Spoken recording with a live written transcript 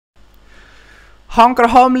ហងក្រ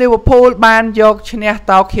ហមលីវើពូលបានយកឈ្នះ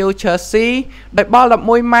តោឃីវឆឺស៊ីដោយបាល់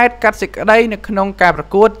11ម៉ែត្រកាត់សេចក្តីនៅក្នុងការប្រ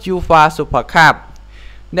កួត UEFA Super Cup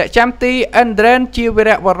អ្នកចាំទីអេនដ្រេនជាវី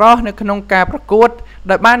រៈបុរសនៅក្នុងការប្រកួត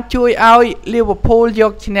ដោយបានជួយឲ្យលីវើពូលយ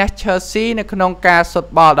កឈ្នះឆឺស៊ីនៅក្នុងការសុត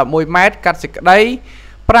បាល់11ម៉ែត្រកាត់សេចក្តី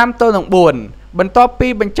5-4បន្ទាប់ពី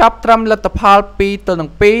បញ្ចប់ត្រឹមលទ្ធផល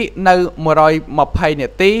2-2នៅ120នា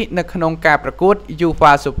ទីនៅក្នុងការប្រកួត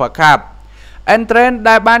UEFA Super Cupអេនដ្រេន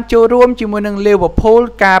ដែលបានចូលរួមជាមួយនឹងលីវើពូល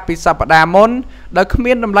កាលពីសប្តាហ៍មុនដោយគ្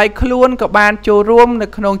មានតម្លៃខ្លួនក៏បានចូលរួមនៅ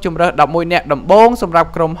ក្នុងជម្រើស11នាក់ដំបូងសម្រាប់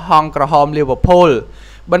ក្រុមហងក្រហមលីវើពូល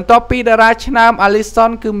បន្ទាប់ពីតារាឆ្នើមអាលីសុន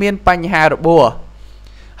គឺមានបញ្ហារបួស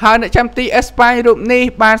ហើយអ្នកចាំទីអេស្ប៉ាញរូបនេះ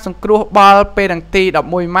បានសង្គ្រោះបាល់ពេលដង្ទី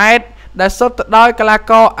11ម៉ែត្រដែលសុទ្ធទៅដោយកីឡា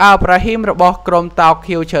ករអាប់រ៉ាហ៊ីមរបស់ក្រុមតោ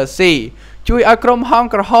ឃីវឆឺស៊ីជួយឲ្យក្រុមហង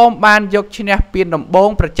ក្រហមបានយកឈ្នះពានដំបូង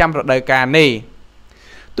ប្រចាំរដូវកាលនេះ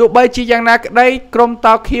ទោះបីជាយ៉ាងណាក្តីក្រុម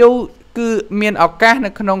តោឃីវគឺមានឱកាសនៅ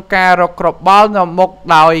ក្នុងការរកគ្រាប់បាល់នៅមុខ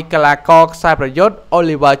ដោយកីឡាករខ្សែប្រយុទ្ធ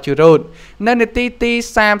Oliver Giroud នៅនាទីទី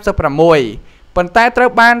36ប៉ុន្តែត្រូ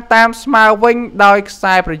វបានតាមស្មើវិញដោយខ្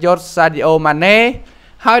សែប្រយុទ្ធ Sadio Mane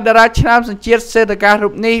ហើយតារាឆ្នើមសញ្ជាតិសេដ្ឋកាសរូ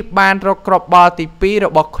បនេះបានរកគ្រាប់បាល់ទី2រ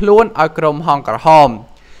បស់ខ្លួនឲ្យក្រុមហងក្រហម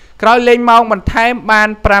ក្រោយលេងម៉ោងបន្ថែមបាន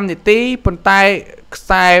5នាទីប៉ុន្តែខ្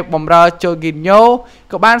សែបម្រើជូហ្គីញ៉ូ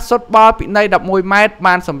ក៏បានសុតបាល់ពីនៃ11ម៉ែត្រ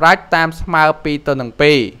បានសម្រេចតាមស្មើ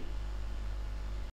2-2